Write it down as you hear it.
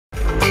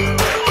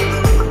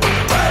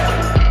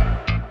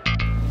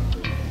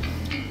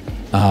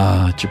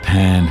Ah,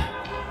 Japan.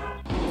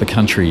 The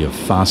country of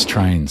fast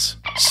trains,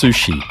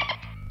 sushi,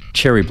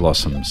 cherry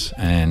blossoms,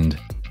 and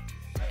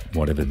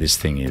whatever this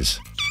thing is.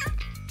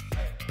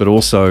 But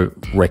also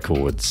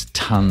records,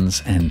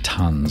 tons and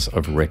tons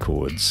of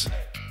records,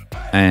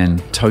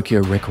 and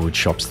Tokyo record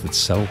shops that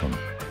sell them.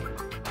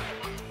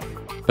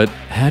 But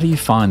how do you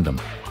find them?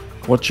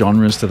 What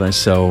genres do they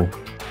sell?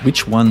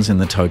 Which ones in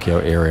the Tokyo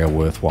area are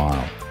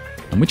worthwhile?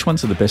 And which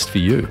ones are the best for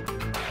you?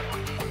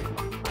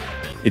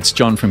 It's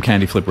John from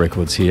Candyflip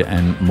Records here,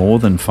 and more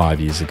than 5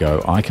 years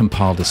ago, I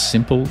compiled a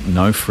simple,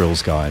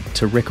 no-frills guide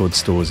to record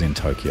stores in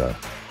Tokyo.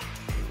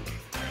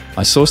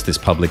 I sourced this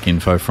public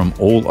info from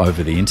all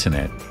over the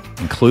internet,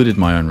 included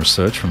my own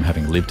research from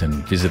having lived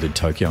and visited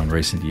Tokyo in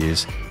recent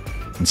years,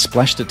 and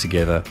splashed it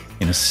together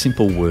in a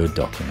simple Word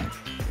document.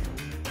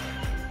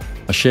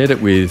 I shared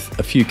it with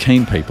a few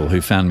keen people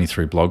who found me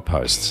through blog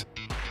posts,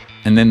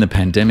 and then the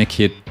pandemic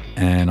hit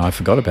and I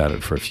forgot about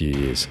it for a few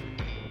years.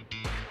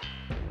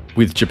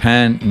 With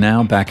Japan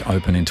now back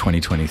open in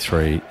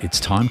 2023,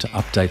 it's time to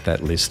update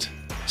that list,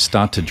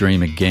 start to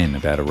dream again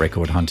about a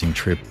record hunting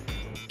trip,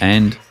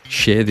 and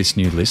share this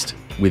new list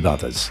with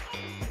others.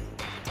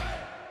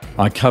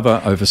 I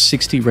cover over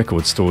 60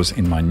 record stores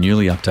in my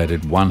newly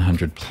updated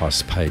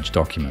 100+ page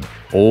document,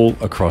 all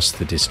across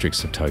the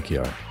districts of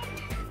Tokyo.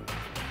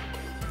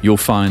 You'll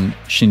find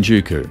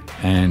Shinjuku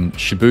and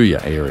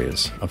Shibuya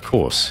areas, of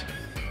course,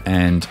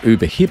 and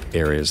uber hip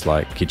areas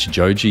like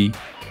Kichijoji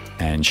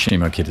and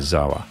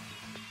Shimokitazawa.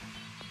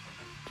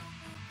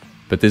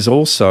 But there's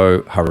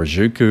also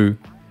Harajuku,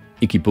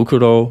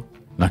 Ikebukuro,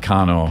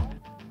 Nakano,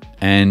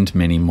 and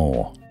many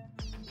more.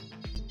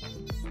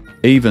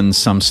 Even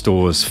some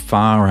stores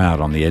far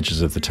out on the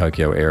edges of the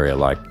Tokyo area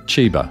like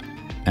Chiba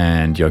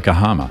and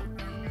Yokohama.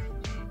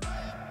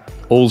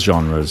 All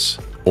genres,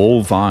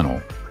 all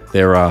vinyl.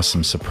 There are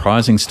some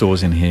surprising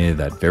stores in here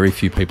that very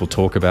few people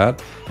talk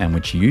about and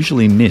which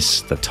usually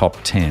miss the top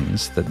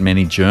 10s that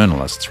many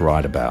journalists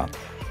write about.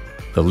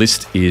 The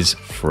list is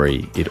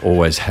free. It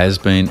always has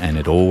been and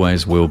it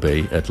always will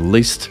be, at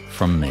least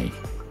from me.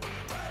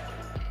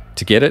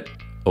 To get it,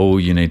 all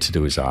you need to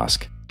do is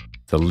ask.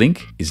 The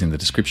link is in the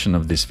description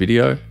of this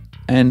video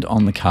and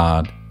on the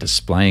card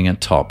displaying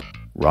at top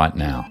right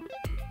now.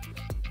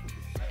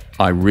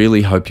 I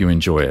really hope you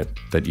enjoy it,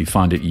 that you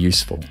find it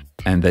useful,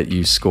 and that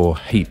you score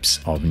heaps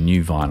of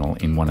new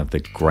vinyl in one of the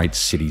great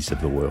cities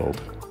of the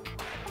world.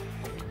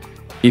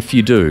 If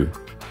you do,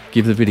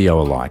 give the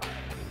video a like,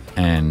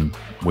 and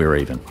we're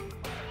even.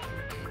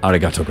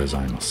 Arigatou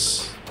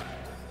gozaimasu.